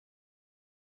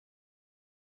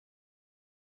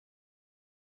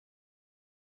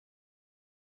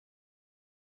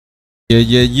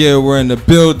Yeah, we're in the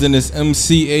building. It's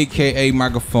MC, aka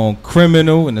Microphone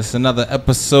Criminal, and it's another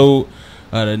episode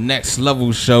of the Next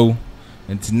Level Show.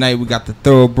 And tonight we got the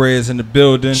Thurobredz in the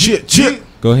building. Shit.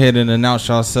 Go ahead and announce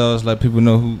yourselves, let people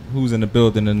know who's in the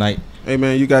building tonight. Hey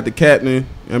man, you got the captain.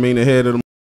 The head of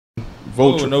the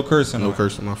vulture. Oh, no cursing. No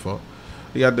cursing, my fault.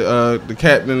 You got the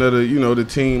captain of the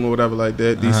team or whatever like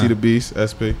that. D.C Da Beast,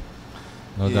 SP.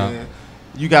 No doubt.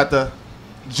 You got the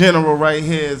general right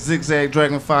here, Zig Zag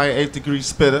Dragonfire, 8th degree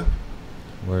spitter.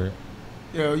 Word.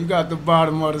 Yo, you got the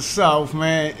bottom of the South,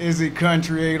 man. Izze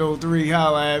Country 803,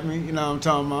 holla at me. You know what I'm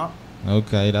talking about.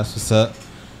 Okay, that's what's up.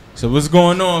 So what's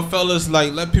going on, fellas?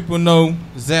 Like, let people know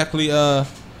exactly.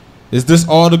 Is this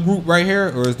all the group right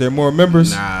here, or is there more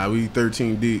members? Nah, we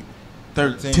 13 deep.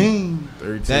 13.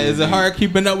 That is it hard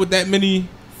keeping up with that many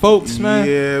folks, man?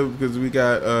 Yeah, because we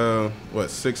got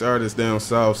 6 artists down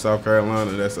South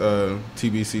Carolina. That's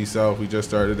TBC South. We just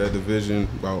started that division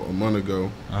about a month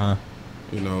ago.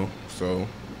 So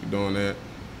we're doing that,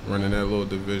 running that little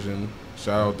division.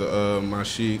 Shout out to my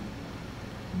sheep,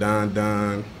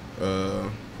 Don.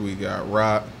 We got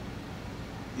Rock,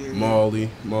 Molly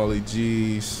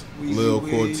G's, Lil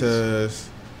Cortez.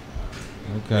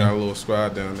 Okay. Got a little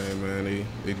squad down there, man.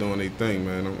 They doing their thing,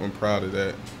 man. I'm proud of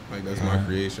that. Like, that's my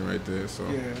creation right there. So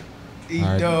yeah.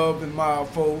 E-Dub and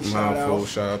Milefoes. Shout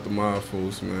out to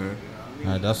Milefoes, man.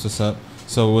 All right, that's what's up.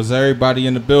 So was everybody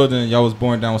in the building? Y'all was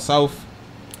born down south?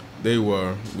 They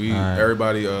were.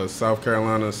 Everybody South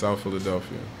Carolina, South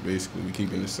Philadelphia. Basically, we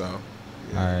keep in the South.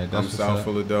 All right, that's I'm South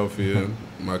Philadelphia.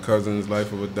 My cousin's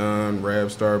Life of a Don,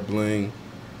 Rap Star Bling,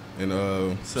 and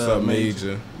Sub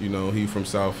Major. You know, he from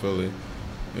South Philly.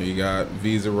 And you got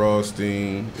Visa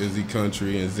Rothstein, Izze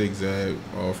Country, and Zig Zag,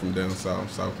 all from down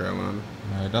South Carolina.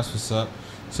 All right, that's what's up.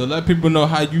 So let people know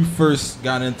how you first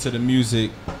got into the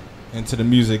music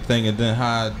thing, and then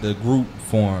how the group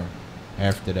formed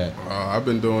after that. I've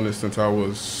been doing this since I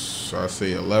was,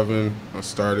 11. I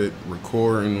started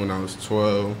recording when I was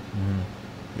 12.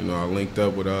 You know, I linked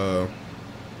up with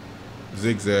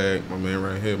Zig Zag, my man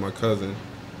right here, my cousin.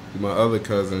 My other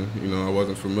cousin, you know, I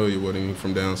wasn't familiar with him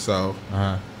from down south.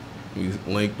 We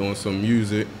linked on some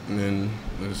music, and then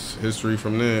there's history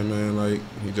from there, man. Like,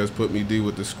 he just put me D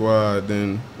with the squad.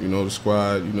 Then, you know, the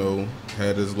squad, you know,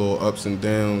 had his little ups and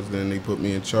downs. Then they put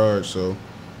me in charge, so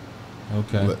I'm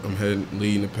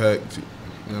leading the pack.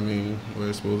 Where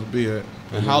it's supposed to be at.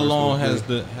 And how long has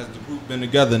the group been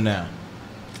together now?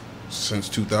 Since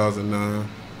 2009. All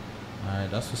right,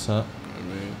 that's what's up.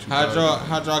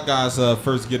 How'd y'all guys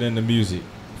first get into music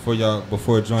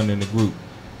before joining the group?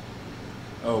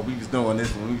 Oh, we was doing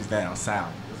this when we was down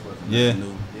south. This wasn't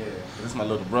new. Yeah, this is my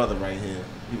little brother right here,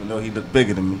 even though he looked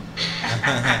bigger than me.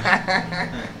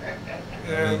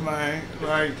 Yeah, man.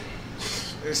 Like,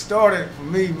 it started for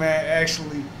me, man,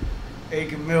 actually,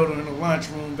 Aiken Milton in the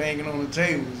lunchroom banging on the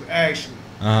tables, actually.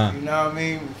 You know what I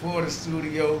mean? Before the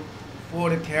studio, before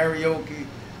the karaoke.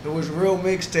 There was real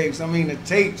mixtapes. The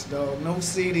tapes, dog. No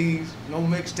CDs, no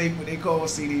mixtape, what they call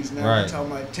CDs now. Right. We're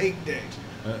talking about tape decks.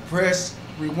 Press,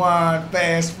 rewind,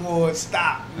 fast forward,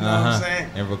 stop. You know what I'm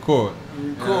saying? And record.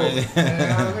 You know what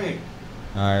I mean?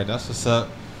 All right, that's what's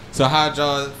up. So how'd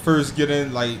y'all first get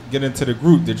into the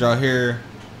group? Did y'all hear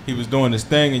he was doing this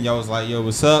thing and y'all was like, yo,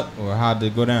 what's up? Or how'd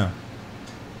it go down?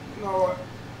 You know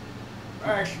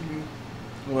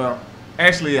what?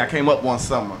 Actually, I came up one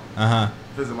summer.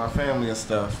 Visit my family and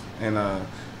stuff, and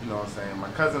you know what I'm saying, my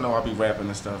cousin know I be rapping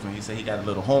and stuff, and he said he got a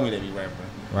little homie that be rapping.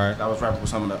 Right. I was rapping with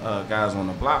some of the guys on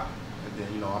the block, and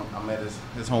then, you know, I met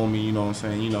his homie, you know what I'm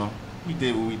saying, you know, we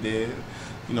did what we did,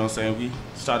 you know what I'm saying, we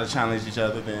started to challenge each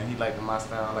other, then he liked my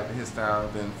style, I liked his style,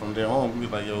 then from there on, we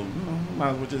was like, yo, you know, we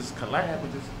might as well just collab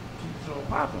and just keep the show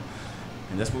popping,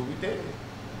 and that's what we did.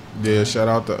 Yeah, shout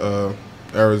out to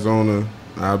Arizona.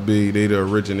 they the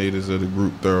originators of the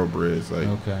group Thurobredz.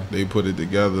 Like, they put it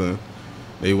together.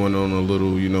 They went on a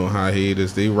little, you know,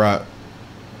 hiatus. They rock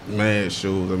mad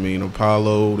shows.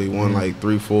 Apollo, they won like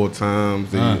 3-4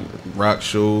 times. They rock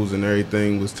shows and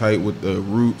everything was tight with the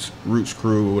Roots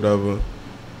crew or whatever.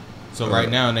 So right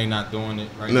now they not doing it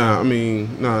right now?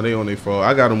 Nah, they on their fault.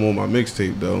 I got them on my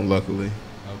mixtape though, luckily.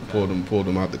 Pulled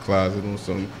them out the closet on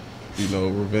some, you know,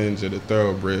 Revenge of the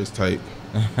Thurobredz type.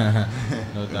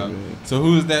 No doubt. So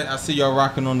who's that? I see y'all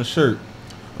rocking on the shirt.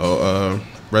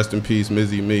 Rest in peace,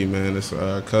 Mizzy Me, man. It's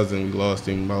our cousin. We lost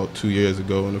him about 2 years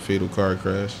ago in a fatal car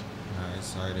crash. All right,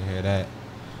 sorry to hear that.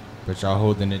 But y'all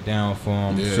holding it down for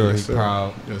him. I'm sure he's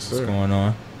proud. Yes, sir. What's going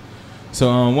on?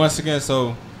 So once again,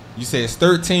 so you say it's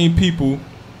 13 people.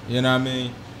 You know what I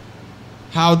mean?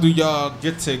 How do y'all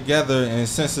get together? And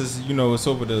since it's, you know, it's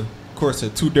over the course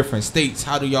of 2 different states,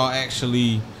 how do y'all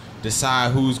actually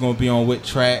decide who's gonna be on what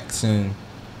tracks, and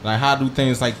like how do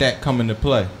things like that come into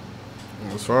play?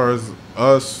 As far as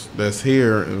us that's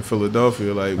here in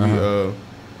Philadelphia, like we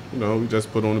you know, we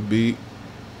just put on a beat,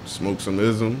 smoke some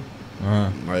ism,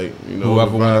 like, you know,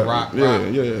 whoever wanna rock.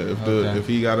 If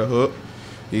he got a hook,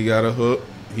 he got a hook.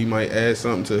 He might add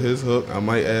something to his hook. I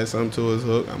might add something to his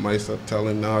hook. I might tell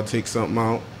him, "No, I'll take something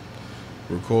out."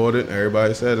 Record it.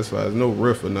 Everybody satisfied. There's no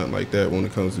riff or nothing like that when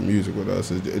it comes to music with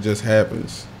us. It just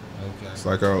happens. Okay. It's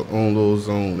like our own little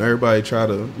zone. Everybody try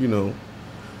to, you know,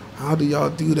 how do y'all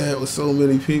do that with so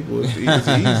many people? It's easy.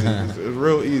 It's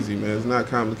real easy, man. It's not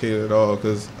complicated at all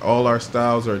because all our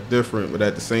styles are different, but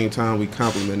at the same time, we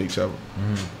complement each other.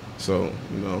 So,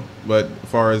 you know, but as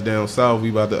far as down south, we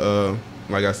about to,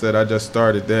 like I said, I just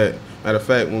started that. Matter of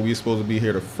fact, when we supposed to be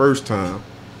here the first time.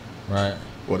 Right.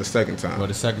 Or the second time. Well,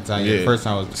 the second time. Yeah. The first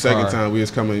time was the second time we was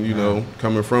coming, you know,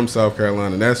 coming from South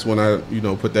Carolina. That's when I, you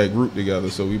know, put that group together.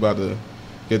 So we about to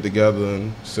get together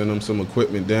and send them some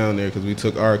equipment down there because we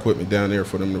took our equipment down there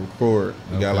for them to record.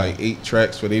 We got like 8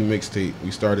 tracks for their mixtape. We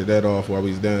started that off while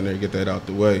we was down there, get that out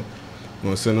the way. We're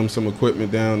gonna send them some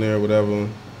equipment down there, whatever.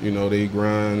 You know, they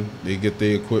grind, they get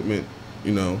their equipment,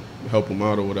 you know, help them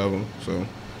out or whatever. So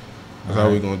that's how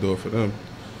we gonna do it for them.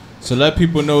 So let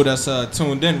people know that's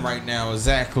tuned in right now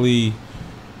exactly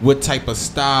what type of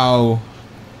style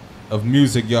of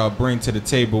music y'all bring to the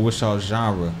table. What's y'all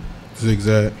genre? Zig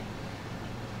Zag.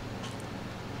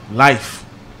 Life.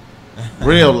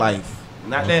 Real life.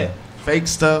 Not that fake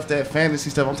stuff, that fantasy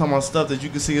stuff. I'm talking about stuff that you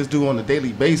can see us do on a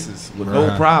daily basis with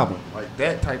no problem. Like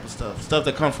that type of stuff. Stuff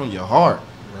that comes from your heart.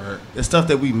 Right. The stuff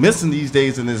that we missing these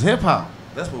days in this hip hop.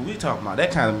 That's what we talking about. That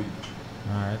kind of music.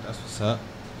 All right, that's what's up.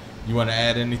 You want to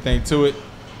add anything to it?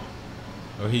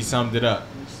 Or he summed it up?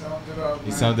 He summed it up.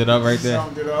 He summed it up right there? He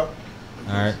summed it up.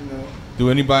 All right.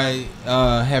 Do anybody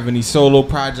have any solo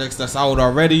projects that's out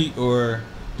already? Or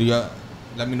do y'all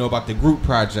let me know about the group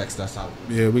projects that's out?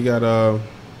 Yeah, we got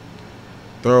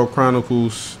Thorough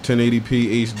Chronicles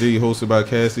 1080p HD hosted by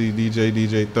Cassie,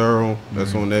 DJ Thorough.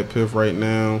 That's on that Piff right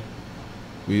now.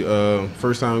 We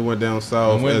first time we went down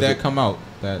south. And when did that come out?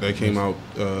 That came out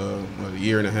a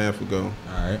year and a half ago.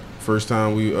 All right. First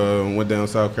time we went down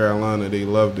South Carolina, they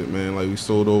loved it, man. Like we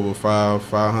sold over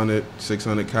 500,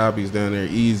 600 copies down there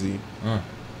easy.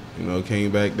 You know, came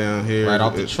back down here. Right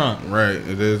off the trunk. Right.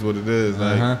 It is what it is.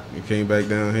 Like we came back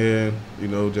down here, you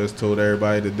know, just told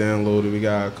everybody to download it. We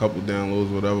got a couple downloads,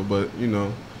 whatever, but you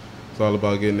know, it's all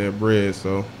about getting that bread.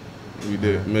 So we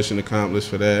did mission accomplished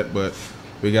for that. But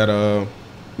we got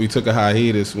we took a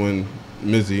hiatus when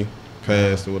Mizzy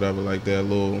passed or whatever like that, a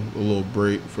little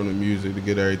break from the music to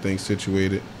get everything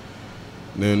situated.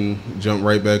 Then jumped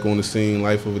right back on the scene.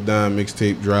 Life of a Dime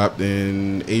mixtape dropped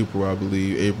in April, I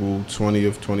believe, April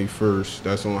 20th, 21st.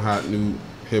 That's on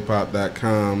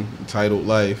hotnewhiphop.com, titled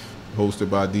Life,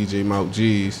 hosted by DJ Mount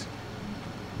G's.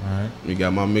 All right. We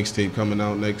got my mixtape coming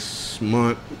out next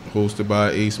month, hosted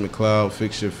by Ace McLeod,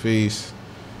 Fix Your Face.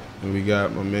 And we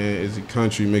got my man Izze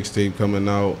Country mixtape coming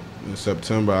out in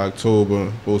September,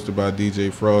 October, hosted by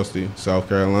DJ Frosty, South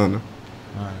Carolina.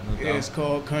 All right, no doubt. Yeah, it's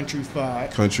called Country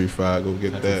 5. Country 5, go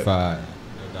get Country that. 5,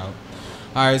 no doubt.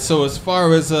 All right, so as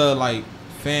far as like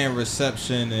fan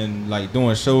reception and like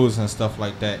doing shows and stuff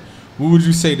like that, what would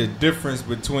you say the difference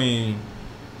between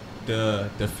the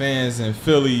fans in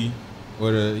Philly,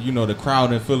 or the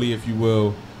crowd in Philly, if you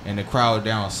will, and the crowd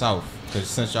down south? Because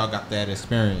since y'all got that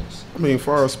experience, I mean, as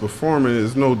far as performing,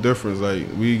 there's no difference. Like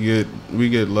we get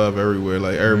love everywhere.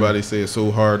 Like everybody say it's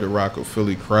so hard to rock a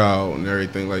Philly crowd and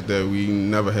everything like that. We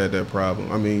never had that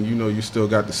problem. I mean, you know, you still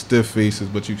got the stiff faces,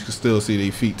 but you can still see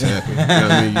their feet tapping. You know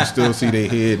what I mean? You still see their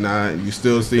head nod. You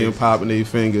still see them popping their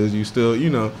fingers. You still, you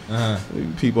know,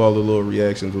 people all the little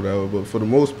reactions, whatever. But for the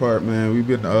most part, man, we've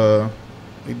been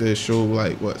we did show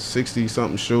like 60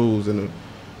 something shows in the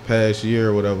past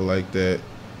year or whatever like that.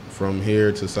 From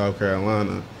here to South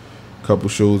Carolina, a couple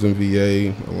shows in VA,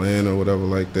 Atlanta, whatever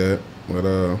like that. But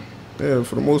yeah,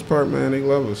 for the most part, man, they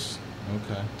love us.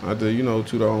 Okay. I did, you know,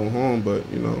 to their own home, but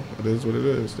you know, it is what it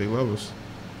is. They love us.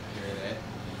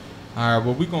 All right,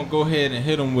 well, we're gonna go ahead and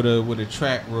hit them with a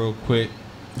track real quick.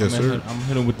 Yes, sir. I'm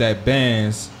hitting with that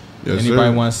Bands. Yes,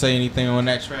 Anybody want to say anything on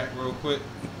that track real quick?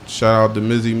 Shout out to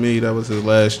Mizzy Me. That was his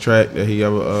last track that he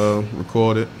ever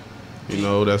recorded. You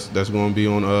know, that's going to be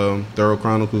on Thorough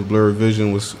Chronicles. Blurred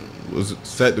Vision was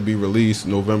set to be released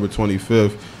November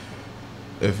 25th.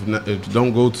 If it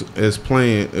don't go as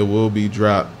planned, it will be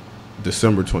dropped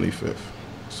December 25th.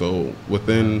 So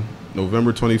within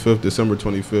November 25th, December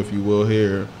 25th, you will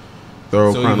hear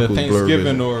Thorough Chronicles. So either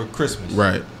Thanksgiving or Christmas.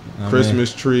 Right.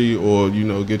 Christmas tree, or, you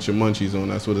know, get your munchies on.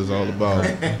 That's what it's all about.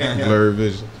 Blurred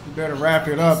Vision. You better wrap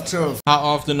it up too. How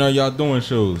often are y'all doing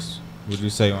shows? Would you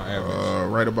say on average?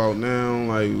 Right about now,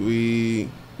 like we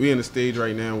in the stage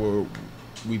right now where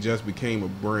we just became a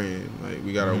brand. Like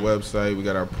we got our website, we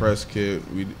got our press kit.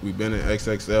 We've been in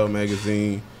XXL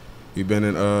magazine. We've been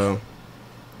in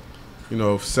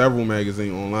several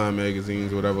online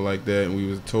magazines, whatever like that. And we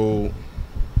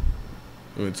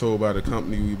been told by the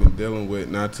company we've been dealing with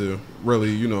not to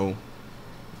really,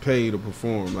 pay to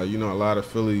perform. Like, a lot of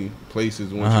Philly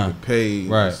places want you to pay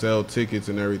to sell tickets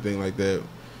and everything like that.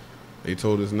 They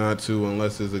told us not to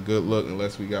unless it's a good look,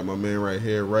 unless we got my man right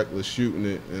here, Reckless, shooting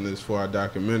it. And as for our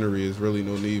documentary, there's really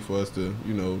no need for us to,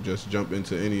 just jump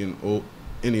into any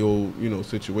old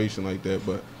situation like that.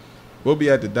 But we'll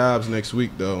be at the Dobbs next week,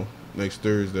 though, next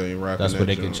Thursday. And rocking That's where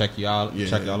they can check you out,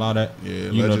 check y'all out at? Yeah,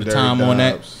 you know the time Dobbs, on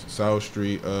that? South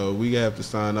Street. We have to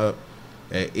sign up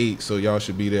at 8, so y'all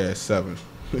should be there at 7.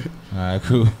 All right,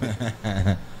 cool.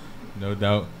 No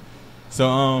doubt.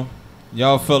 So,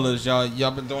 y'all fellas,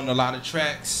 y'all been doing a lot of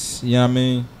tracks. You know what I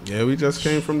mean? Yeah, we just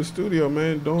came from the studio,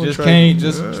 man.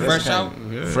 Fresh out?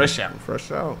 Yeah. Fresh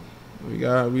out. We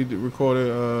recorded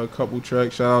a couple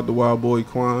tracks. Shout out to Wild Boy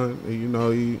Quan.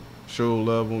 And, he showed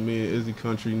love on me and Izze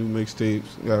Country new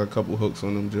mixtapes. Got a couple hooks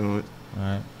on them joints. All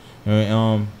right.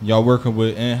 And, y'all working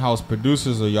with in-house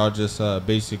producers, or y'all just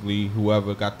basically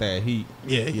whoever got that heat?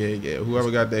 Yeah. Whoever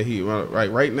got that heat.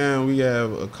 Right now we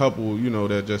have a couple,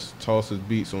 that just tosses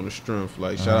beats on the strength.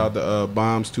 Like shout out to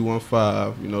Bombs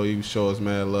 215. He show us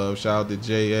mad love. Shout out to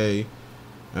J.A.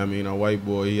 I mean, a white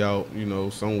boy. He out,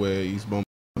 somewhere. He's bumping.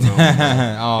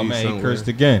 Oh man, he cursed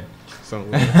again.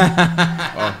 Somewhere.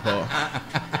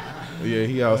 Yeah,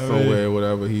 he out somewhere.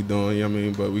 Whatever he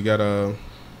doing. But we got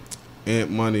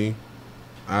Ant Money,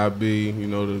 IB,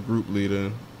 the group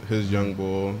leader, his young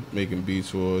boy making beats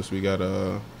for us. We got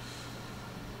a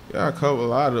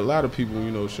lot of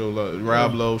people, show love.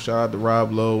 Rob Lowe, shout out to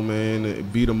Rob Lowe, man.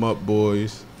 Beat 'em up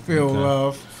boys. Phil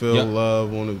Love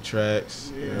on the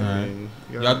tracks.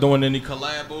 Y'all doing any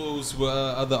collabos with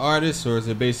other artists, or is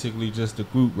it basically just a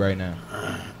group right now?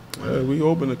 We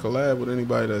open to collab with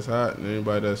anybody that's hot and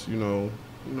anybody that's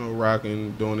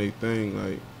rocking, doing their thing.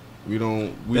 Like we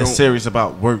don't serious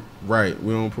about work. Right.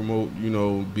 We don't promote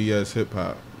BS hip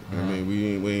hop. I mean,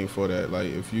 we ain't for that. Like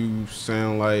if you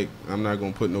sound like, I'm not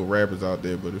gonna put no rappers out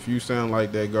there, but if you sound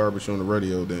like that garbage on the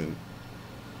radio, then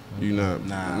you not.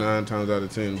 9 times out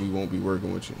of 10 we won't be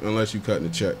working with you unless you cutting a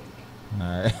check.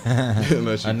 All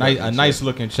right. a nice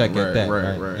looking check at that.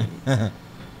 Right.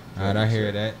 All right, I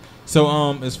hear that. So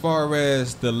as far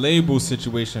as the label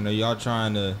situation, are y'all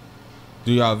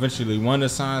do y'all eventually want to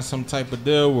sign some type of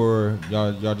deal, or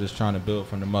y'all just trying to build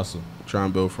from the muscle? Trying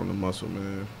to build from the muscle,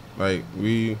 man. Like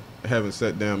we haven't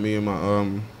sat down, me and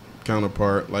my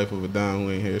counterpart, Life of a Dime,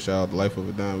 who ain't here, shout out to Life of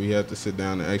a Dime. We had to sit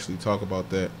down and actually talk about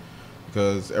that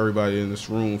because everybody in this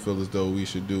room feel as though we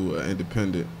should do an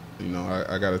independent.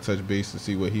 I got to touch base to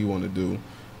see what he want to do.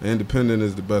 Independent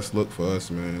is the best look for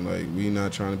us, man. Like we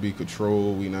not trying to be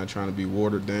controlled, we not trying to be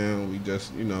watered down. We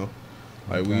just,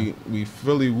 like we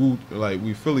Philly woo, like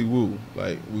we Philly woo,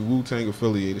 like we Wu-Tang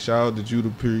affiliated. Shout out to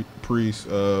Judah Priest,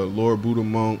 Lord Buddha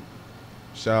Monk.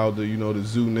 Shout out to the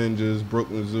Zoo Ninjas,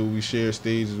 Brooklyn Zoo. We share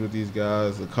stages with these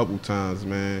guys a couple times,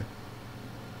 man.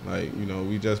 Like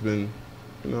we just been,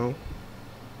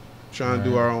 trying to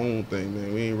do our own thing,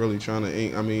 man. We ain't really trying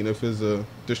to. I mean, if it's a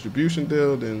distribution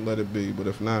deal, then let it be. But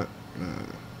if not, nah.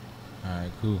 All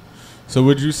right, cool. So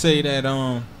would you say that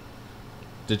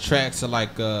the tracks are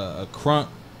like a crunk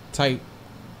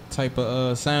type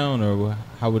of sound, or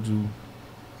how would you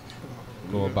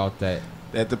go about that?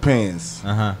 That depends.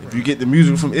 If you get the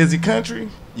music from Izze Country,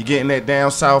 you're getting that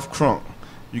down south crunk.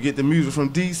 You get the music from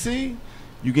D.C.,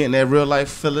 you getting that real life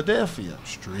Philadelphia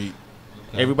street.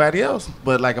 Everybody else,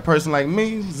 but like a person like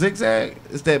me, Zig Zag,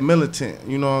 it's that militant.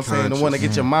 You know what I'm saying? The one that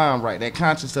get your mind right, that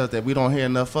conscious stuff that we don't hear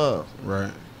enough of.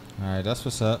 Right. All right, that's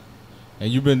what's up.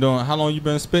 And you been doing? How long you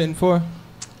been spitting for?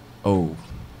 Oh,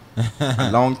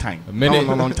 a long time. A minute.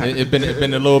 Long time. It been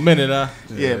a little minute, huh?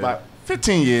 Yeah, about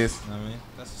 15 years. I mean,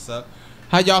 that's what's up.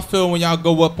 How y'all feel when y'all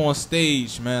go up on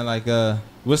stage, man? Like,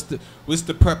 what's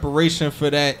the preparation for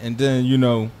that? And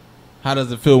then how does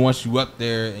it feel once you up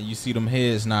there and you see them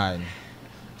heads nodding?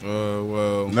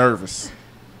 Well, nervous.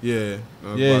 Yeah.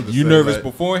 You nervous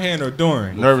beforehand or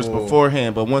during? Nervous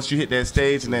beforehand, but once you hit that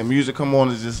stage and that music come on,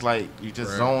 it's just like you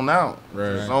just zone out.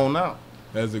 Right. Zone out.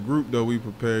 As a group, though, we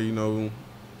prepare.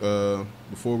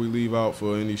 Before we leave out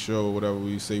for any show or whatever,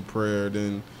 we say prayer.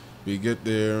 Then we get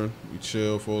there, we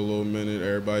chill for a little minute.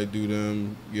 Everybody do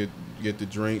them, get the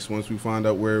drinks. Once we find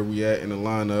out where we at in the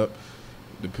lineup,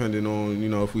 depending on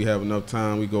if we have enough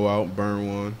time, we go out,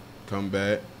 burn one, come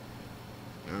back.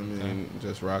 I mean,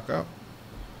 just rock out.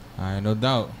 All right, no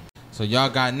doubt. So y'all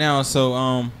got now.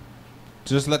 So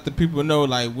just let the people know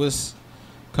like what's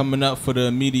coming up for the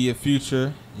immediate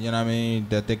future. You know what I mean?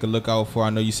 That they could look out for. I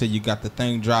know you said you got the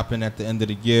thing dropping at the end of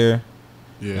the year.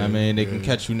 Yeah. I mean, they can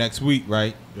catch you next week,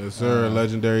 right? Yes, sir.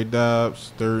 Legendary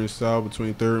Dobbs, 3rd and South,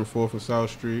 between 3rd and 4th and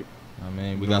South Street. I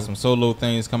mean, we got some solo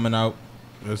things coming out.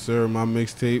 Yes, sir. My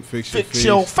mixtape, Fix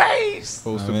Your Face.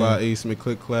 Hosted by Ace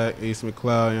McClick-Clack, Ace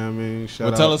McCloud, you know what I mean?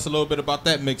 Shout out. Tell us a little bit about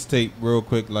that mixtape real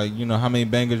quick. Like, you know, how many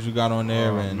bangers you got on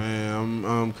there? Man,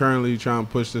 I'm currently trying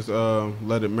to push this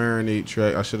Let It Marinate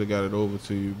track. I should have got it over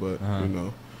to you, but, you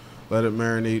know, Let It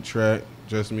Marinate track.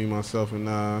 Just me, myself, and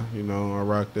I. You know, I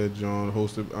rock that joint.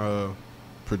 Hosted,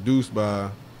 produced by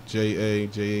J.A.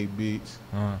 Beats.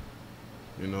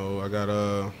 You know, I got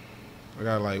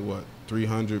like, what,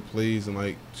 300 plays in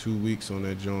like 2 weeks on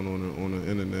that joint on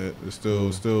the internet. It's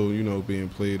still you know being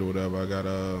played or whatever. I got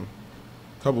a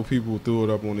couple people threw it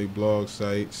up on their blog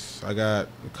sites. I got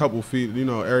a couple feet. You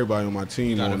know everybody on my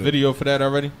team. Got a video for that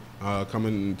already?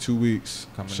 Coming in 2 weeks.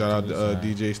 Shout out to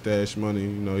DJ Stash Money. You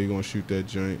know he gonna shoot that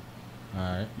joint. All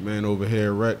right. Man over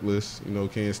here Reckless. You know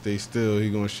can't stay still. He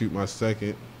gonna shoot my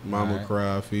second Mama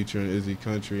Cry featuring Izze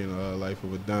Country and Life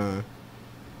of a Dime.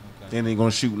 Then they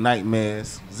gonna shoot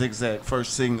Nightmares, Zig Zag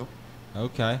first single.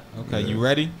 Okay. You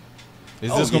ready?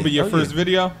 Is this gonna be your first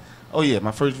video? Oh yeah,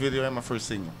 my first video and my first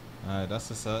single. All right, that's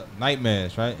what's up.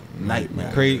 Nightmares, right?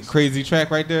 Nightmares. Crazy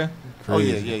track right there.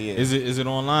 Crazy. Oh yeah. Is it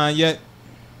online yet?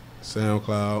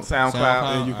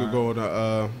 SoundCloud. And you could go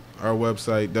to our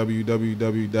website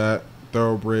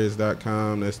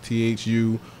www.thurobredz.com. That's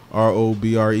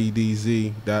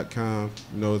THUROBREDZ.com.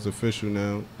 You know it's official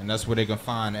now. And that's where they can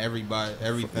find everything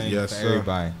for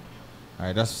everybody. All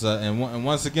right, that's what's up. And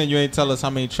once again, you ain't tell us how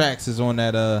many tracks is on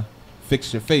that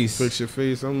Fix Your Face. Fix Your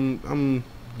Face. I'm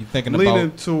you thinking leaning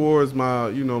about towards my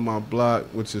my block,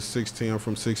 which is 16. I'm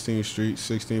from 16th Street,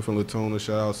 16th from Latona.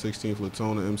 Shout out 16th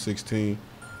Latona, M16.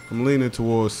 I'm leaning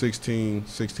towards 16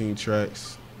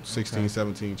 tracks, 16,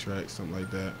 17 tracks, something like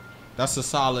that. That's a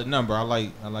solid number. I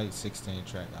like 16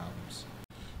 track albums.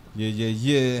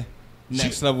 Yeah.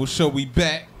 Next Level Show, we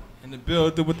back in the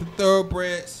building with the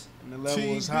Thurobredz. And the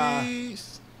level is high. You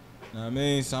know what I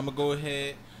mean? So I'm going to go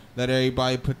ahead, let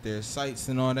everybody put their sites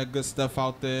and all that good stuff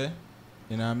out there.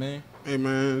 You know what I mean? Hey,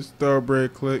 man, it's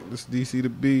Thurobredz Click. This is D.C Da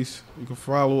Beast. You can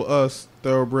follow us,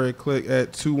 Thurobredz Click,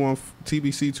 at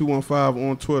TBC215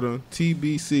 on Twitter.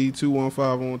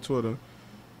 TBC215 on Twitter.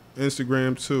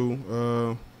 Instagram,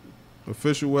 too.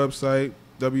 Official website,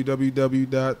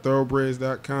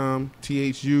 www.thurobredz.com.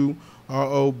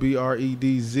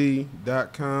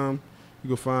 THUROBREDZ.com. You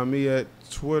can find me at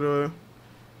Twitter,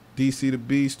 D.C Da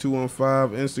Beast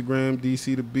 215. Instagram,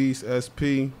 D.C Da Beast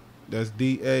SP. That's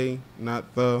D.A.,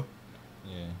 not the.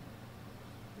 Yeah.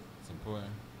 It's important.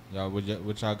 Y'all,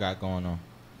 what y'all got going on?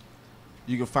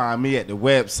 You can find me at the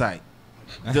website,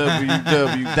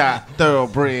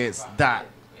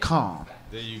 www.thurobredz.com.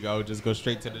 There you go. Just go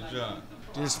straight to the job.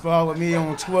 Just follow me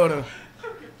on Twitter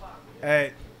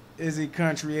at Izze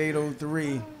Country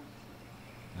 803.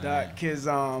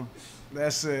 Kizom.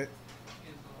 That's it.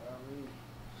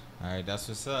 All right, that's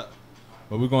what's up.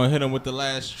 But we're gonna hit him with the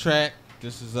last track.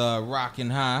 This is Rockin'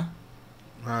 High.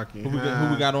 Who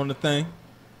we got on the thing?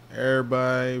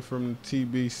 Everybody from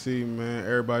TBC, man.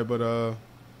 Everybody but who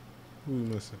we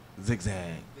missing? Zig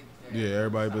Zag. Yeah,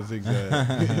 everybody but Zig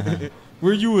Zag.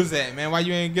 Where you was at, man? Why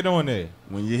you ain't get on there?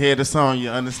 When you hear the song,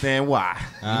 you understand why.